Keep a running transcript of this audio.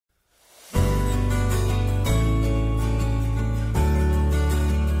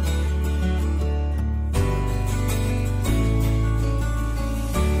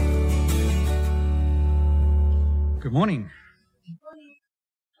Good morning.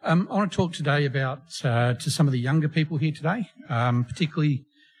 I want to talk today about to some of the younger people here today, particularly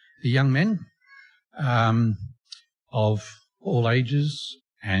the young men of all ages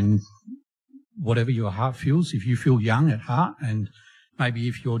and whatever your heart feels. If you feel young at heart, and maybe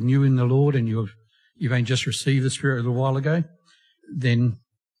if you're new in the Lord and you've only just received the Spirit a little while ago, then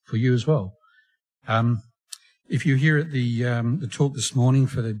for you as well. If you're here at the talk this morning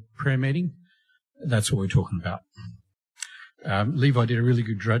for the prayer meeting, that's what we're talking about. Levi did a really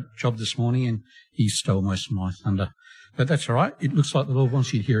good job this morning, and he stole most of my thunder. But that's all right. It looks like the Lord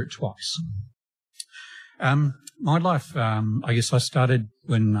wants you to hear it twice. My life, I guess I started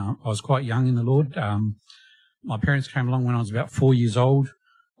when I was quite young in the Lord. My parents came along when I was about 4 years old.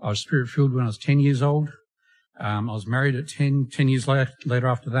 I was Spirit-filled when I was 10 years old. I was married at 10 years later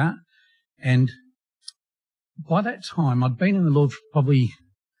after that. And by that time, I'd been in the Lord for probably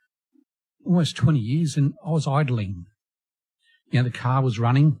almost 20 years, and I was idling. You know, the car was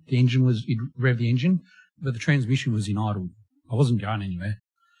running, you'd rev the engine, but the transmission was in idle. I wasn't going anywhere.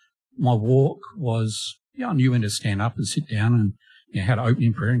 My walk was, I knew when to stand up and sit down, and how to open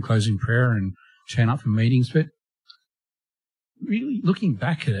in prayer and close in prayer and turn up for meetings. But really looking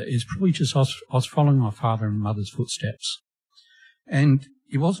back at it, it's probably just I was following my father and mother's footsteps. And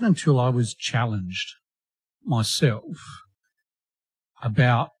it wasn't until I was challenged myself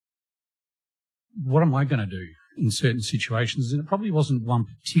about what am I going to do in certain situations. And it probably wasn't one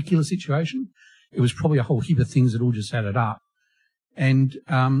particular situation. It was probably a whole heap of things that all just added up. And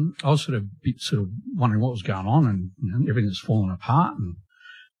I was sort of wondering what was going on, and everything was falling apart. And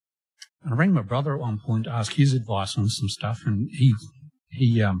I rang my brother at one point to ask his advice on some stuff, and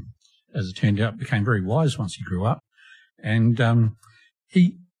he as it turned out, became very wise once he grew up. And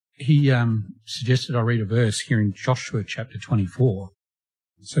he suggested I read a verse here in Joshua chapter 24.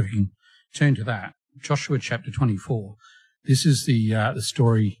 So if you can turn to that, Joshua chapter 24. This is the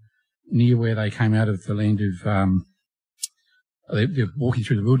story near where they came out of the land of, they're walking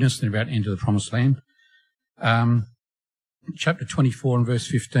through the wilderness and they're about to enter the promised land. Chapter 24 and verse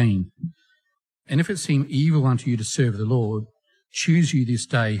 15. And if it seem evil unto you to serve the Lord, choose you this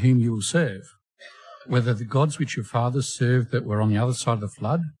day whom you will serve, whether the gods which your fathers served that were on the other side of the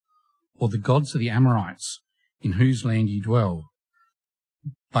flood, or the gods of the Amorites, in whose land ye dwell.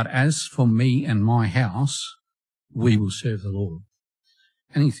 But as for me and my house, we will serve the Lord.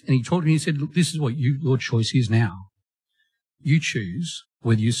 And he told me, he said, look, this is what your choice is now. You choose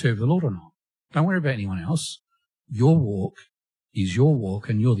whether you serve the Lord or not. Don't worry about anyone else. Your walk is your walk,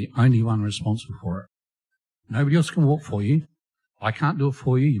 and you're the only one responsible for it. Nobody else can walk for you. I can't do it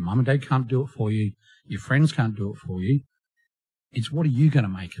for you. Your mum and dad can't do it for you. Your friends can't do it for you. It's what are you going to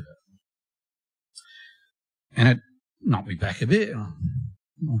make of it? And it knocked me back a bit.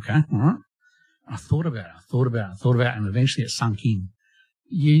 Okay, all right. I thought about it, and eventually it sunk in.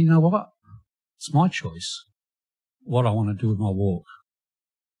 You know what? It's my choice what I want to do with my walk.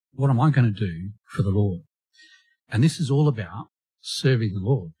 What am I going to do for the Lord? And this is all about serving the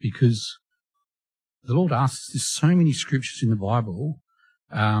Lord, because the Lord asks, there's so many scriptures in the Bible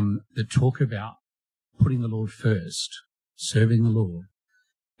that talk about putting the Lord first, serving the Lord,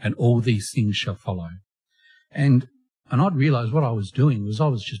 and all these things shall follow. And I'd realised what I was doing was I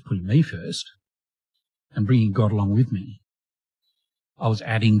was just putting me first and bringing God along with me. I was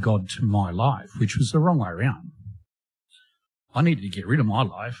adding God to my life, which was the wrong way around. I needed to get rid of my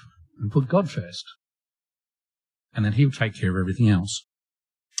life and put God first. And then He'll take care of everything else.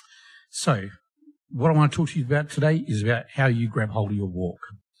 So what I want to talk to you about today is about how you grab hold of your walk.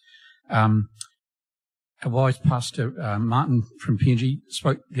 Our wise pastor, Martin from PNG,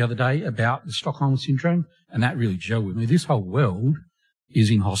 spoke the other day about the Stockholm Syndrome, and that really gelled with me. This whole world is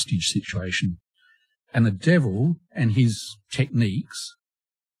in hostage situation. And the devil and his techniques,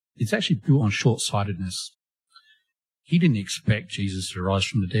 it's actually built on short-sightedness. He didn't expect Jesus to rise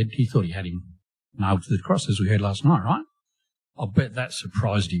from the dead. He thought he had him nailed to the cross, as we heard last night, right? I'll bet that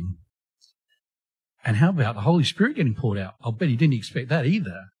surprised him. And how about the Holy Spirit getting poured out? I'll bet he didn't expect that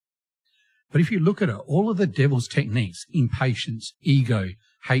either. But if you look at it, all of the devil's techniques, impatience, ego,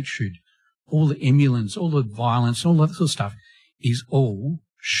 hatred, all the emulance, all the violence, all that sort of stuff, is all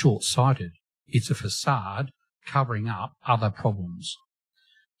short-sighted. It's a facade covering up other problems.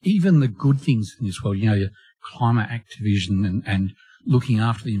 Even the good things in this world, your climate activism and looking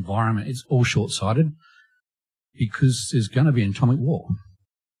after the environment, it's all short-sighted, because there's going to be an atomic war.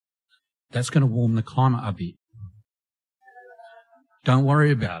 That's going to warm the climate a bit. Don't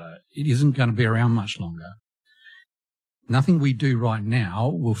worry about it. It isn't going to be around much longer. Nothing we do right now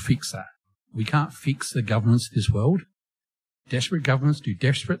will fix that. We can't fix the governments of this world. Desperate governments do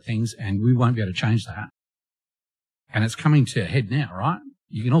desperate things, and we won't be able to change that. And it's coming to a head now, right?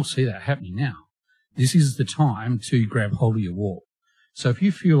 You can all see that happening now. This is the time to grab hold of your walk. So if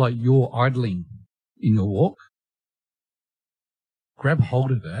you feel like you're idling in your walk, grab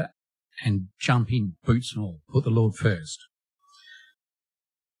hold of it and jump in, boots and all. Put the Lord first.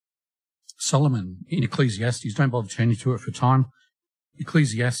 Solomon in Ecclesiastes, don't bother turning to it for time.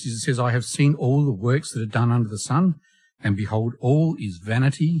 Ecclesiastes, it says, I have seen all the works that are done under the sun, and behold, all is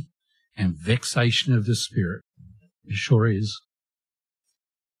vanity and vexation of the spirit. It sure is.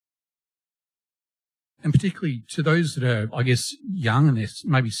 And particularly to those that are, I guess, young and they're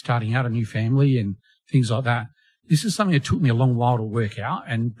maybe starting out a new family and things like that, this is something that took me a long while to work out.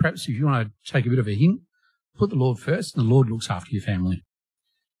 And perhaps if you want to take a bit of a hint, put the Lord first, and the Lord looks after your family.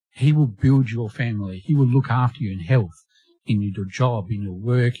 He will build your family. He will look after you in health, in your job, in your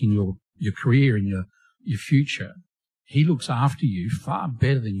work, in your career, in your future. He looks after you far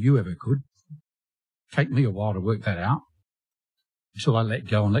better than you ever could. Take me a while to work that out until I let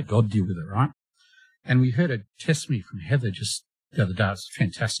go and let God deal with it, right? And we heard a testimony from Heather just the other day. It's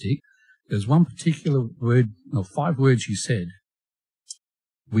fantastic. There's one particular word, or 5 words you said.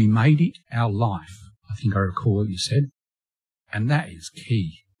 We made it our life. I think I recall what you said. And that is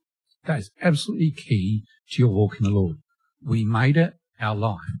key. That is absolutely key to your walk in the Lord. We made it our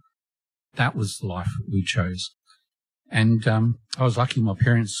life. That was the life we chose. And I was lucky my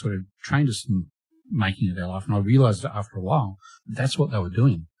parents sort of trained us in making it our life. And I realized that after a while, that's what they were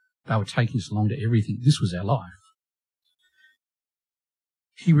doing. They were taking us along to everything. This was our life.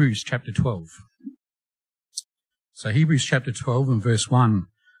 Hebrews chapter 12. So Hebrews chapter 12 and verse 1.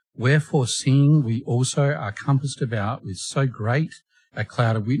 Wherefore, seeing we also are compassed about with so great a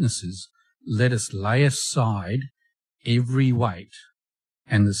cloud of witnesses, let us lay aside every weight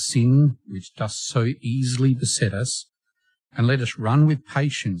and the sin which doth so easily beset us, and let us run with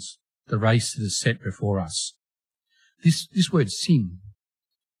patience the race that is set before us. This word sin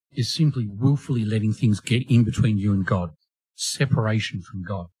is simply willfully letting things get in between you and God. Separation from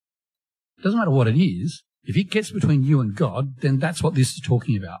God. It doesn't matter what it is. If it gets between you and God, then that's what this is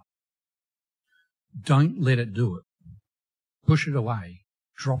talking about. Don't let it do it. Push it away.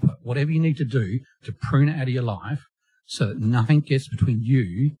 Drop it. Whatever you need to do to prune it out of your life so that nothing gets between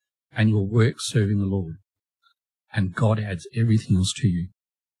you and your work serving the Lord. And God adds everything else to you.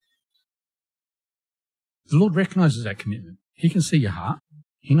 The Lord recognizes that commitment. He can see your heart.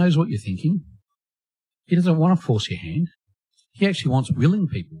 He knows what you're thinking. He doesn't want to force your hand. He actually wants willing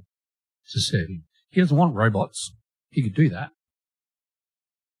people to serve him. He doesn't want robots. He could do that.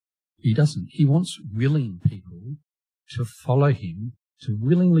 He doesn't. He wants willing people to follow him, to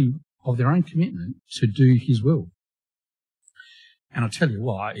willingly, of their own commitment, to do his will. And I'll tell you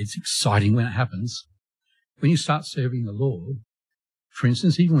why, it's exciting when it happens. When you start serving the Lord, for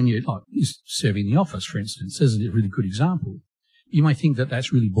instance, even when you're serving in the office, for instance, this is a really good example. You may think that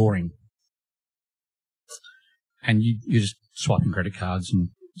that's really boring. And you're just swiping credit cards and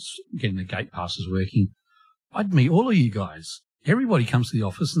getting the gate passes working. I'd meet all of you guys. Everybody comes to the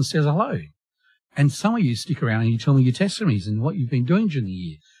office and says hello. And some of you stick around and you tell me your testimonies and what you've been doing during the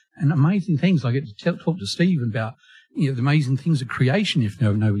year. And amazing things. I get to talk to Steve about the amazing things of creation if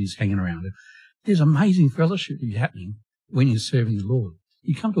nobody's hanging around it. There's amazing fellowship happening when you're serving the Lord.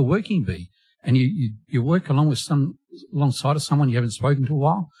 You come to a working bee and you work alongside of someone you haven't spoken to a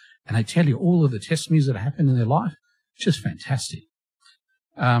while, and they tell you all of the testimonies that happen in their life. It's just fantastic.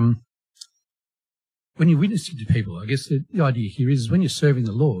 When you're witnessing to people, I guess the idea here is when you're serving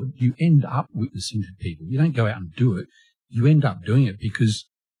the Lord, you end up witnessing to people. You don't go out and do it. You end up doing it because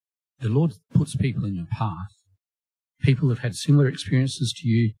the Lord puts people in your path. People have had similar experiences to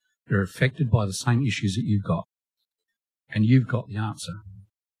you. They're affected by the same issues that you've got. And you've got the answer.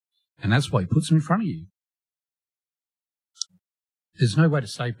 And that's why he puts them in front of you. There's no way to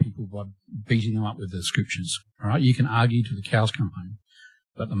save people by beating them up with the scriptures. All right? You can argue till the cows come home.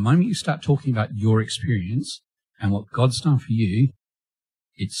 But the moment you start talking about your experience and what God's done for you,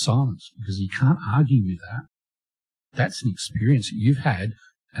 it's silence because you can't argue with that. That's an experience that you've had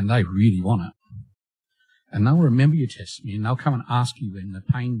and they really want it. And they'll remember your testimony and they'll come and ask you when the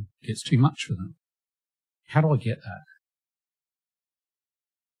pain gets too much for them. How do I get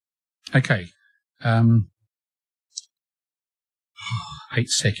that? Okay. 8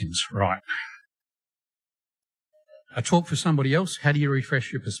 seconds. Right. A talk for somebody else. How do you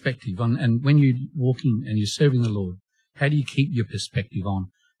refresh your perspective on, and when you're walking and you're serving the Lord, how do you keep your perspective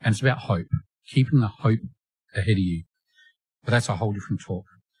on? And it's about hope, keeping the hope ahead of you. But that's a whole different talk.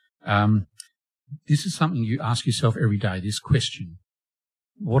 This is something you ask yourself every day, this question.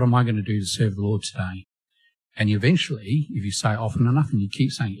 What am I going to do to serve the Lord today? And eventually, if you say it often enough and you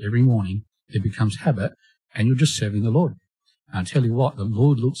keep saying it every morning, it becomes habit and you're just serving the Lord. And I tell you what, the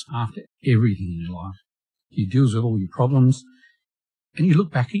Lord looks after everything in your life. He deals with all your problems. And you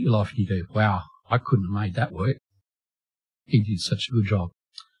look back at your life and you go, wow, I couldn't have made that work. He did such a good job.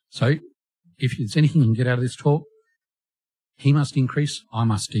 So if there's anything you can get out of this talk, he must increase, I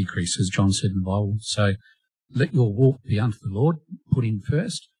must decrease, as John said in the Bible. So let your walk be unto the Lord, put him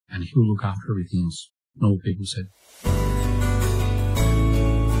first, and he'll look after everything else. And all people said.